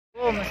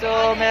Boom!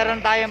 So meron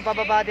tayong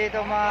pababa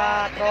dito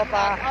mga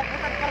tropa.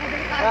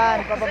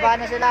 Yan, pababa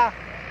na sila.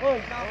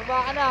 Uy, pababa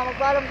ka na,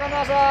 magpaalam ka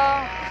na sa...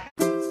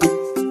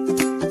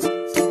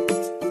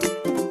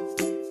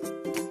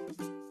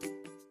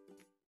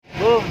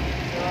 Boom!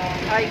 So,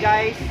 hi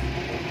guys!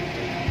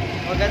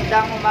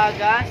 Magandang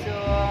umaga. So,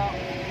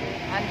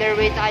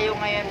 underway tayo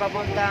ngayon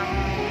papuntang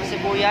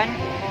Sibuyan.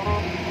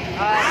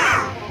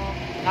 At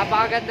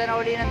napakaganda na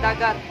uli ng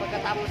dagat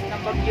pagkatapos ng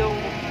bagyong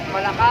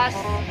malakas.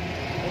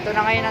 Ito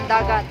na ngayon ang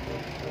dagat.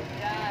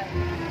 Yan.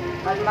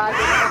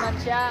 Kalmado na naman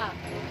siya.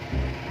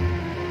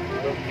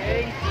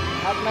 Okay.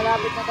 At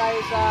malapit na tayo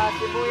sa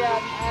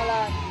Sibuyan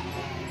Island.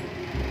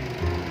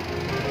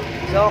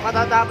 So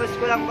katatapos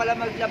ko lang pala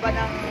maglaban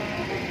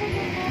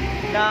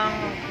ng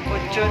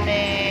kutsyon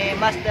ni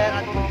Master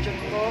at kutsyon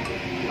ko.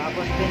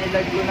 Tapos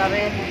binilad ko na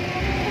rin.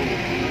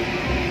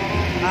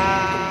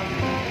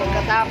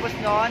 Pagkatapos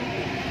nun,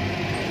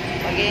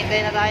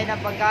 maghihintay na tayo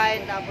ng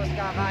pagkain. Tapos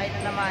kakain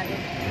na naman.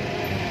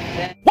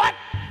 Then, what?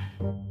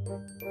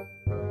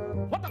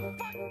 What the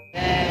fuck?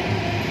 Then,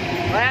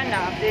 wala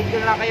na. Update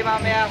ko lang kayo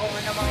mamaya kung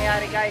ano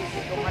mangyari guys.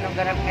 Kung anong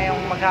ganap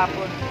ngayong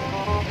maghapon.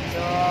 So,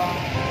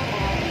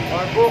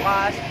 or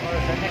bukas, or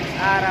sa next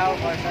araw,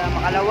 or sa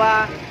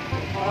makalawa,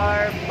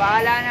 or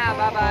bahala na.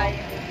 Bye-bye.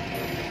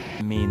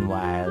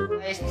 Meanwhile,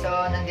 Guys, so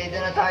nandito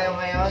na tayo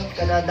ngayon.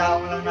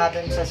 Kadadaong lang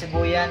natin sa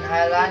Sibuyan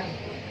Island.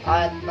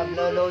 At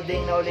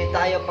maglo-loading na ulit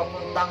tayo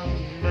papuntang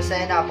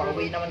Lucena.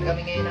 Pauwi naman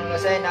kami ngayon ng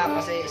Lucena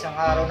kasi isang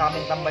araw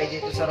namin tambay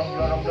dito sa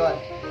Romblon.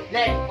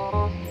 Len!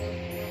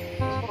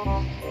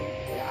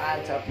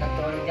 Yan, sarap ng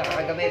tulog niya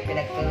kagabi.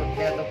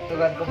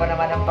 Pinatugtugan ko pa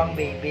naman ng pang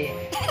baby.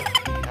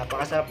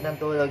 Napakasarap ng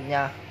tulog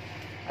niya.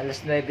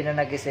 Alas 9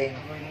 na nagising.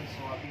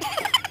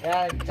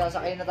 Yan,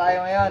 sasakay na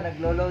tayo ngayon.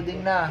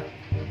 Naglo-loading na.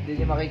 Hindi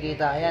niyo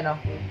makikita. Ayan o.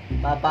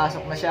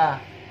 Papasok na siya.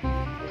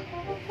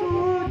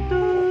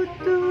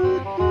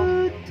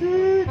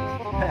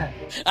 Yan.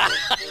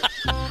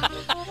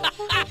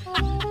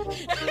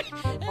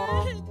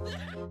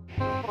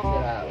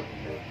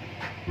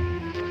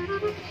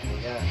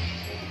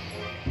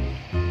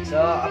 So,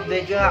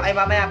 update ko nga kay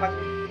mamaya pag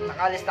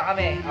nakalis na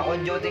kami. Ako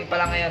duty pa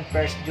lang ngayon.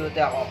 First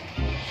duty ako.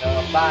 So,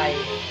 bye.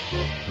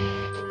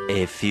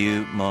 a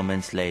few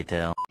moments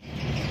later.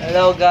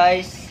 Hello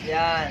guys.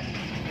 Yan.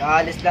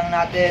 Kaalis lang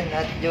natin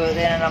at duty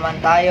na naman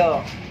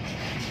tayo.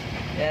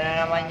 Yan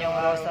na naman yung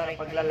rosary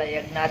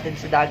paglalayag natin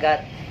sa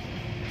dagat.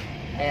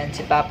 Ayan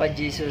si Papa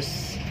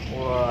Jesus.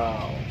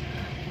 Wow.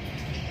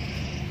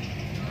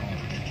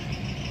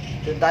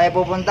 Doon tayo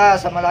pupunta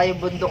sa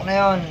malayong bundok na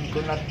yon.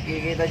 Kung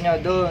nakikita nyo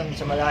doon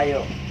sa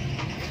malayo.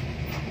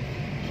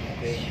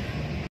 Okay.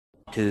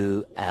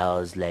 2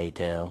 hours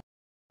later.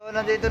 So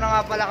nandito na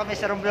nga pala kami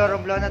sa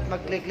Romblon at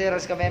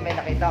mag-clearance kami. May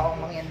nakita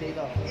akong mangyan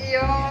dito.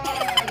 Iyon!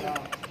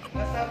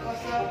 What's up,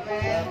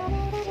 man?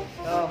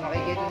 So,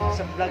 makikita mo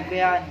sa vlog ko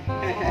yan.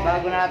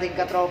 Bago nating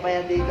katropa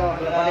yan dito.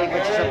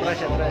 Napalipat siya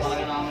sa tres.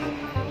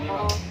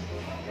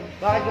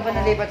 Bakit ko ba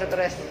nalipat sa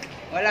tres?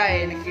 Wala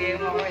eh, nag-game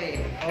ako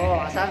eh.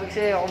 Oo, sabi ko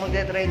sa'yo, ako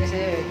magde-train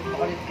sa'yo eh.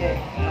 Makulit ka eh.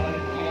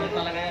 Makulit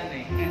talaga yan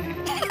eh.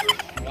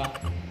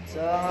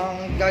 So,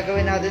 ang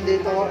gagawin natin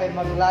dito ay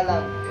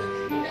maglalag.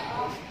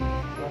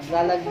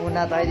 Maglalag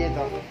muna tayo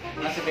dito.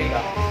 Nasa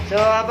Vega. So,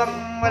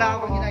 habang wala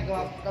akong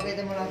ginagawa,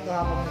 kapitan mo lang ito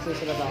habang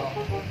nagsusulat ako.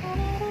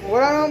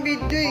 Wala namang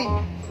video eh.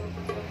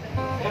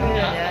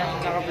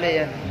 Yan, naka-play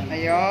yan.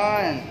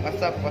 Ayun.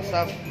 What's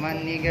up,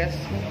 man niggas?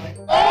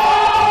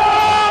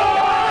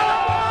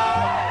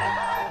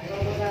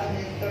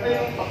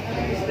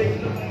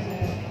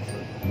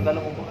 Dalo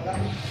ko ba?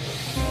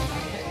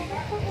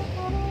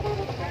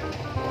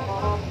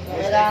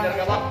 Kailangan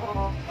ka ba?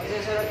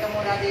 Magsusulat ka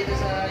muna dito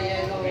sa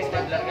yellow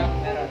pad.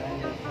 Meron.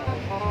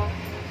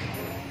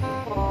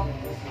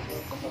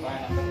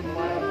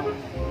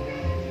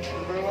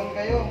 Number 1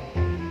 kayo.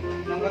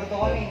 Number 2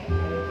 kami.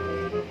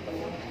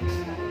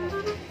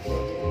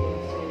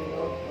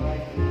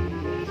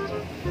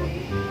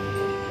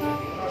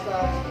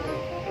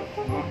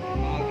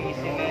 Mga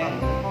gising na yan.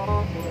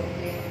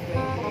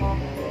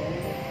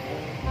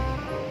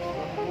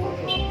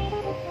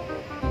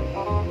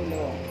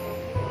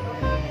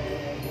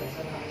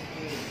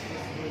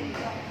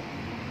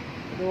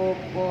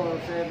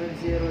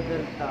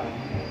 Delta.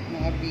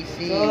 Mga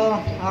busy. So,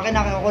 akin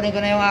na, kukunin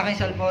ko na yung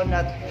aking cellphone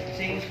at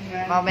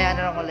mamaya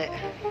na lang ulit.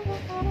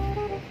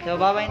 So,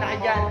 bye-bye na kayo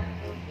dyan.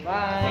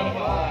 Bye!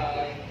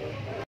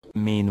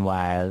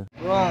 Meanwhile,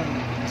 Boom!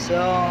 So,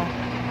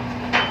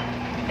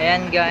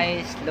 ayan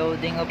guys,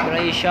 loading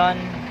operation.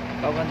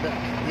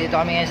 Dito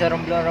kami ngayon sa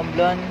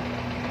Romblon.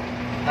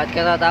 At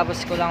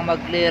katatapos ko lang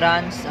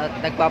mag-clearance at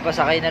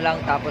nagpapasakay na lang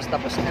tapos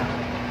na.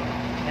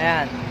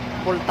 Ayan,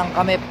 full tank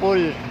kami,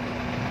 full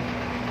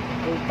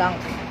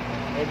tank.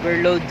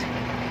 Overload.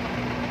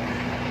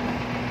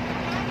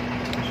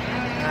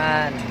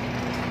 Ayan.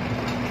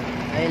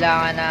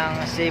 Kailangan ng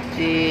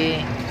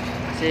safety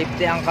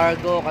ang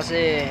cargo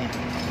kasi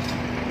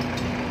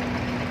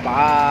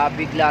baka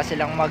bigla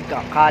silang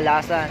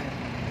magkakalasan.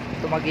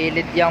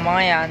 Tumagilid yung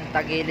mga yan,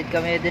 tagilid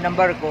kami din ng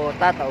barko,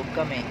 tatawag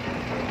kami.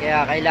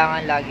 Kaya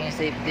kailangan laging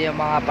safety yung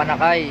mga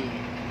panakay.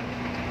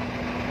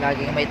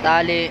 Laging may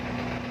tali,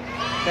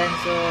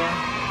 sensor,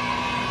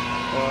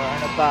 o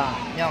ano pa,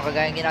 yung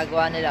kagaya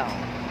ginagawa nila.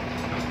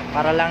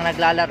 Para lang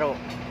naglalaro.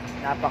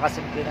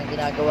 Napakasimple ng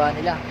ginagawa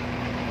nila.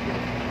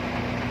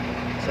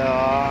 So,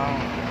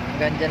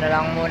 hanggang dyan na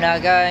lang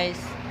muna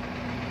guys.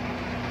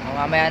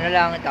 Mamaya na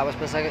lang, tapos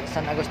pa sa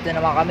San Agustin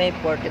naman kami.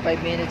 45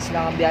 minutes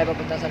lang ang biyahe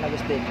papunta sa San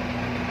Agustin.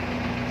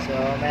 So,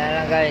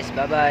 mamaya lang guys,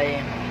 bye bye.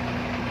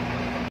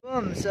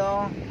 Boom!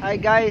 So, hi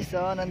guys. So,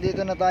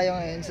 nandito na tayo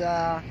ngayon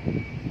sa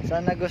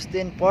San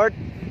Agustin Port.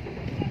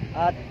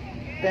 At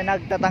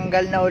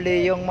nagtatanggal na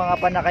uli yung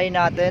mga panakay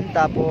natin.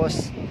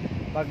 Tapos,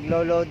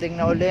 maglo-loading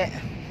na uli.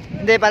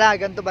 Hindi pala,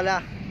 ganito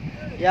pala.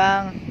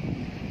 Yang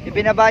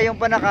ibinaba yung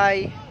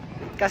panakay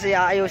kasi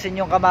aayusin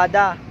yung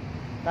kamada.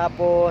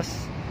 Tapos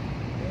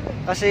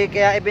kasi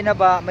kaya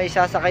ibinaba, may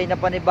sasakay na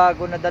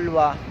panibago na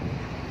dalawa.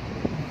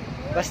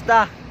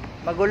 Basta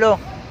magulo.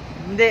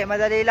 Hindi,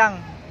 madali lang.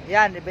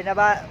 Yan,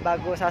 ibinaba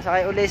bago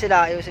sasakay uli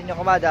sila, ayusin yung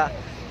kamada.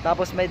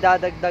 Tapos may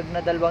dadagdag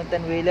na dalawang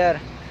 10-wheeler.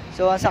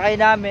 So ang sakay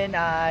namin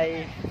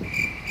ay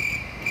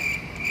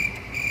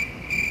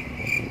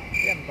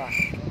yan ba?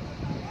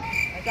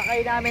 Ang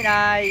sakay namin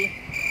ay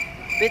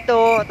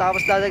 7,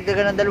 tapos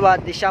dadagdagan ng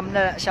 2, di siyam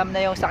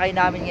na yung sakay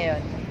namin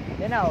ngayon.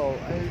 Yan na, oh,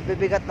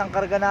 bibigat ng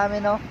karga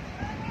namin, oh.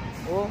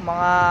 Oh,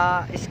 mga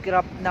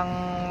scrap ng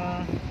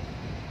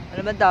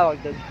ano ba tawag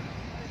doon?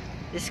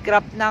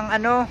 Scrap ng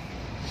ano?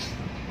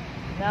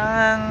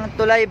 Ng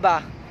tulay ba?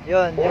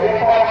 Yun, yung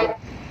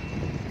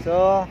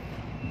so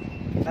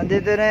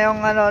nandito na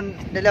yung ano,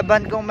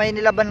 nilaban kong may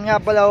nilaban nga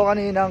pala ako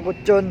kanina ang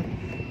kutsyon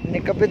ni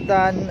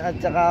Kapitan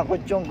at saka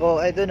kutsyon ko.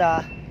 Ito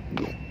na.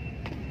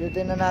 Dito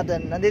na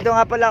natin. Nandito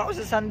nga pala ako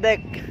sa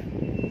Sandek.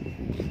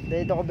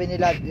 Dito ko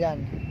binilad.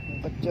 Yan.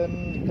 Yung kutsyon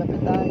ni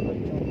Kapitan.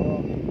 Kutsyon ko.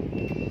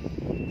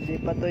 Hindi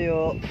pa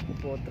tuyo.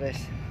 Putres.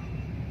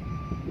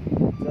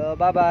 So,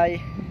 bye bye.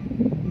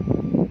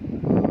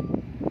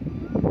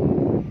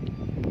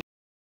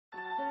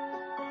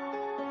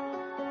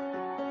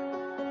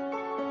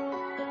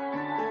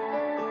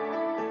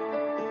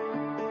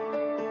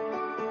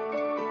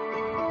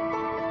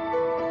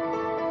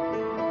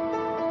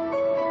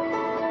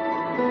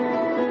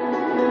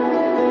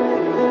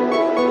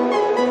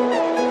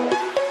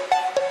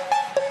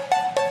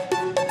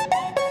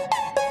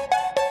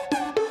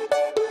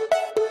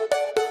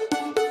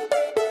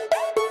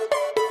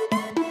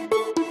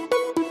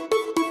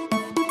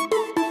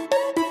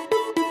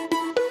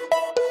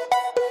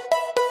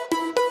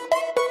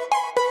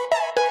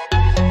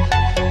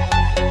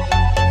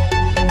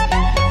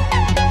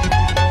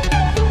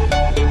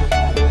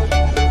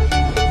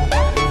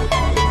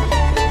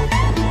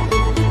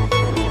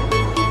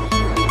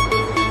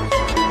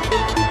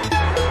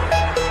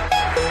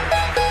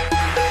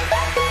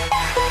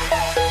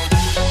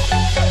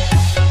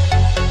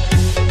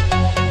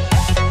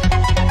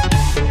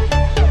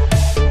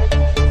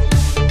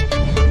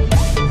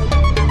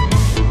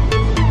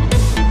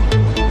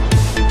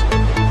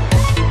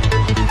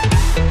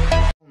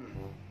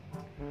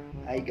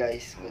 Hi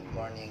guys, good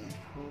morning.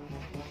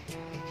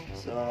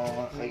 So,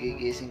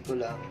 kagigising ko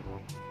lang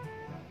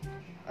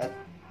at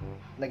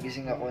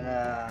nagising ako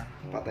na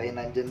patay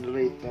na ang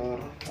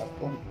generator at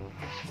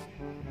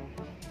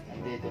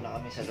nandito na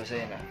kami sa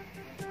Lucena.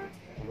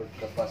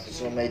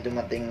 So, may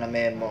dumating na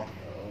memo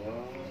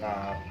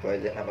na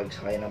pwede na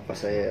magsakay ng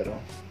pasahero.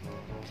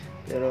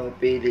 Pero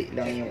pili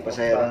lang yung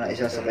pasahero na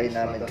isasakay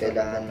namin.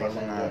 Kailangan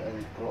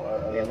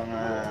may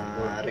mga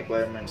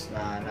requirements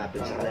na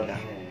hanapin sa kanila.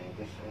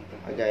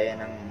 Kagaya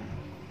ng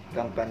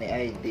company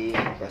ID,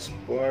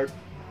 passport,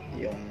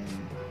 yung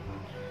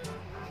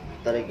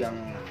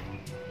talagang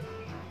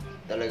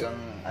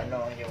ano,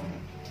 yung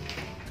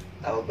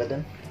tawag ba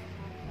dun?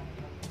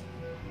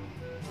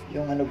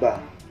 Yung ano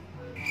ba?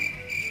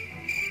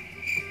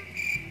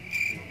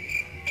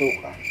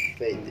 Tsuka.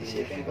 Wait,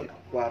 isipin ko lang.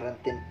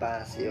 Quarantine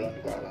pass yun.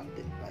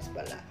 Quarantine pass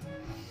pala.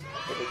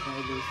 Kapag nang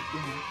ilisip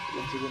yun,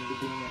 ilang segundo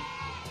din yun.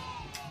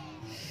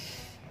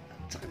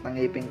 Sakit ng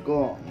ngipin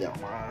ko. Hindi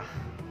ako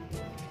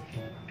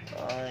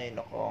ay,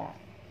 nako.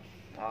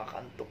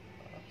 Nakakantok.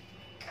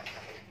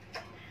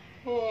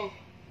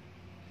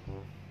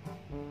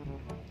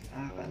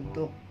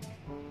 Nakakantok.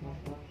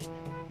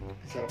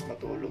 Sarap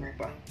matulog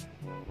pa.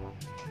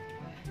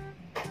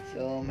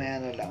 So,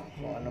 may ano lang.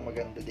 Kung ano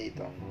maganda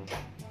dito.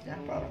 Yan,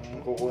 parang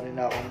kukunin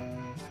na ako ng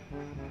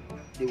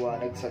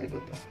liwanag sa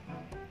likod.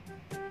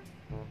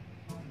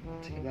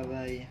 Sige,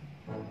 bye-bye.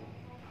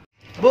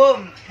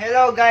 Boom!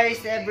 Hello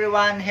guys,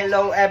 everyone.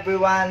 Hello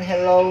everyone.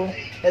 Hello.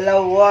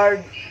 Hello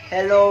world.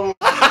 Hello.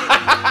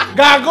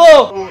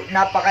 Gago!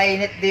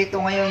 Napakainit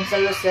dito ngayon sa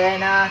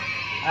Lucena.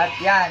 At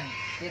yan,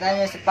 kita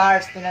niyo si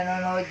Pars,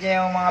 pinanonood niya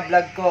yung mga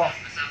vlog ko.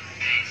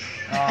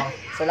 Oh,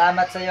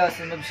 salamat sa iyo,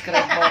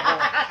 sinubscribe mo ako.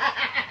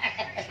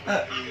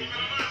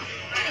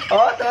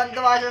 Oh,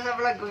 tuwan-tuwa siya sa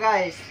vlog ko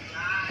guys.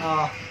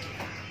 Oh,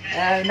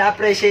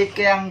 na-appreciate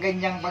ko yung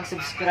ganyang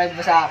pag-subscribe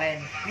mo sa akin.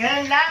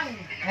 Ngayon lang!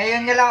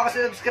 Ngayon niya lang ako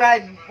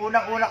sinubscribe.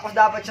 Unang-una ko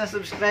dapat siya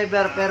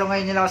subscriber, pero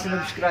ngayon niya lang ako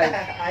sinubscribe.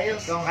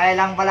 Ayos. Kung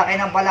kailang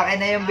palaki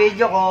na yung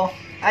video ko,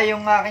 ay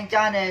yung aking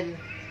channel,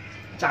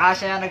 tsaka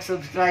siya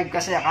nag-subscribe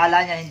kasi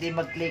akala niya hindi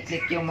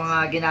mag-click-click yung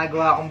mga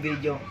ginagawa kong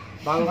video.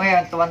 Bago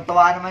ngayon,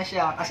 tuwan-tuwa naman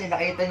siya kasi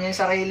nakita niya yung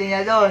sarili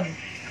niya doon.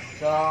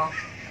 So,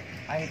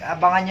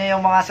 abangan niyo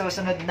yung mga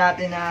susunod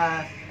natin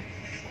na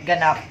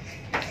ganap.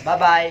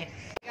 Bye-bye!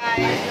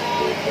 Guys,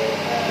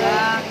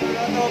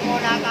 luto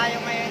muna tayo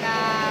ngayon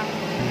ng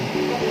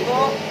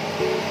munggo.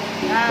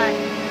 Yan,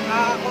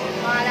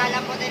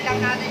 malalamputin lang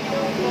natin yung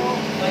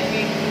munggo.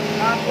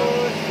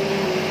 Tapos,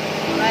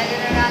 pwede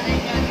na natin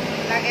yun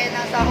lagay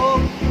ng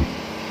sahog.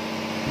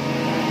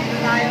 Dito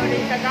tayo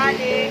ulit sa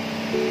galing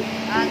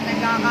at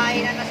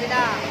nagkakainan na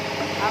sila.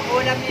 Ang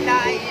ulam nila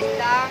ay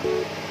isdang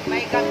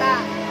may gata.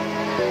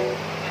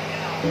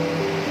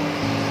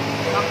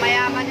 Pang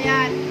mayaman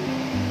yan.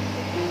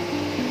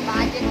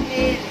 Budget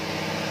meal.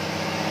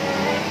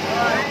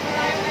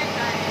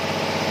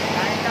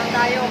 Kain lang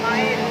tayo,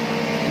 kain.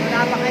 Wala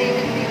pa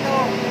kainin dito.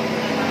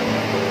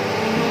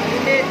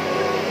 Init.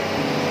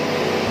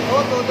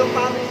 Oh, tutong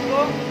pawis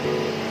ko.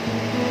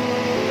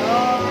 So,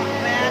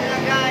 kaya na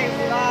lang guys.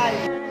 Bye.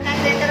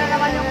 Nandito na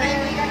naman yung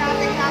kaibigan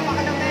natin.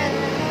 Napakalupit.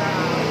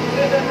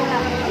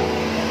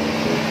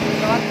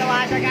 Tuwan-tuwa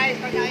siya guys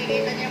pag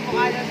nakikita niya yung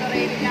mukha niya sa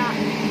sarili niya.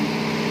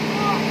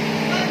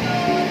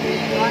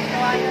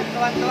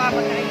 Tuwan-tuwa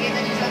pag nakikita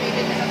niya yung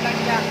sarili niya sa vlog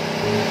niya.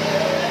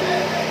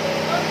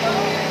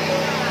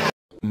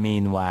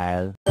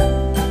 Meanwhile.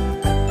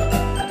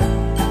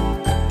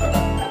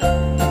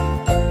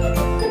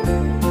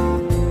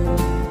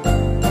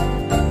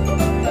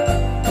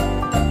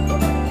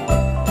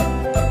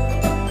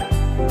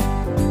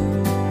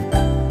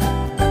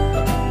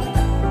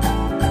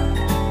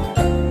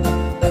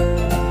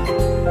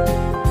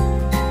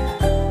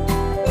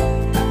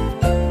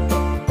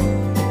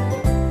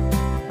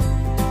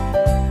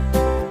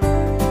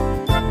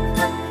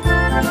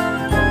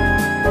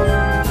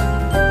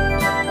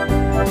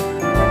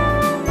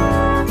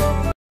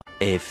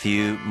 A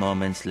few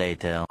moments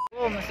later.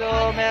 So,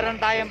 meron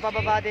tayong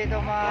pababa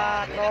dito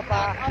mga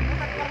tropa.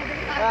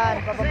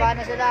 Yan, pababa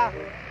na sila.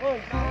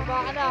 Uy,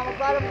 pababa ka na.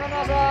 Magpaalam ka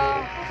na sa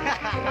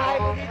bahay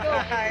mo dito.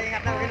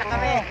 Ingat na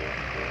kami.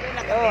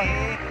 Yun.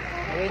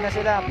 Uwi na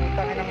sila.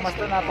 Putangin ng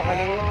masto.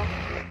 Napakaliit.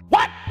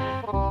 What?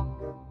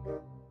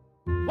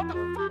 What the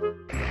fuck?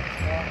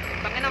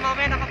 Tangin na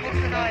mamaya.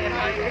 Nakapost na.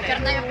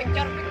 Picture tayo.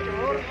 Picture.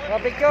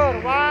 Picture.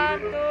 1,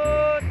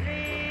 2,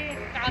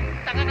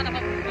 3. Tanga ka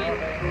naman. 1,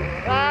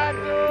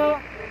 2.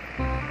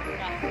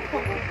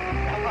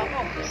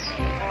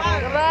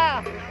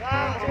 Diba?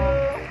 1,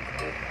 2.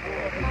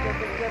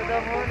 Picture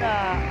daw muna.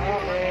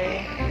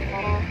 Okay.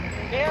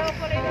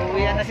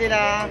 Uwian na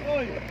sila.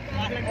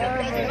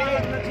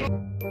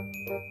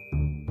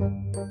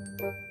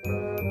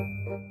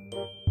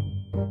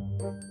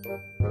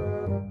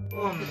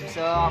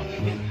 So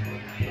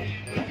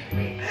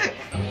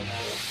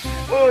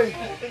uy,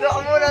 ito ako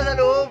muna sa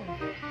loob.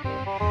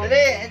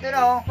 Dali, ito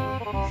na oh.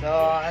 So,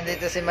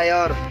 andito si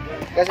Mayor.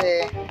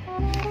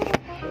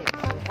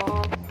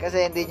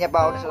 Kasi hindi niya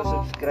pa ako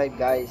nasusubscribe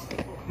guys.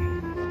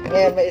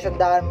 Ngayon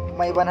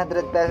may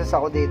 100 pesos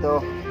ako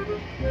dito.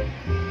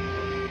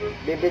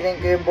 Bibiling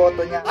ko yung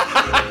boto niya.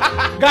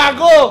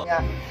 Gago!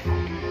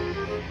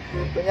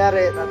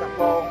 Kunyari,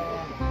 tatakbong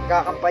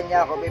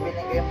kakampanya ako,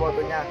 bibiling ko yung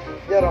boto niya.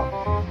 Pero,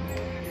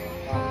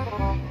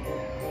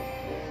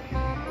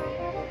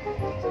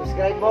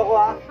 subscribe mo ako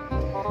ha.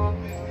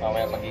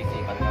 Mamaya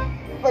pag-iisipan ka.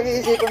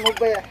 Pag-iisipan mo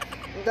ba yan?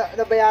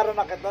 Nabayaran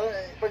na kita,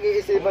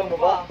 pag-iisipan mo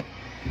ba?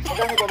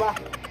 Magkano ba ba?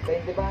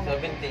 20 ba?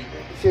 70.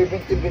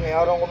 70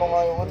 binayaran ko na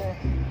nga yung ano eh.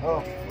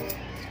 Oh.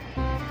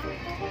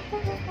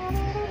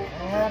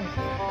 Ayan.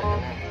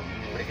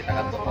 Beri kita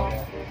kanto ko.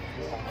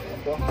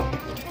 Ito.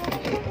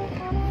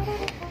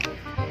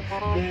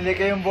 Binili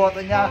ko yung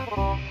boto niya.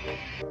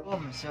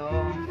 So,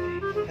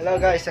 hello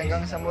guys,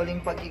 hanggang sa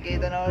muling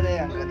pagkikita na ulit.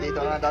 Hanggang dito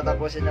na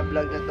tatapusin ang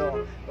vlog na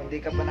to. Kung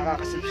di ka pa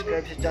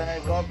nakaka-subscribe sa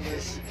channel ko,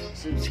 please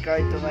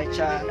subscribe to my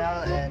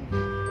channel and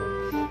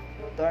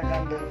turn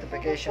on the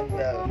notification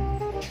bell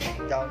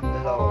down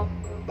below.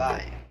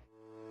 Bye!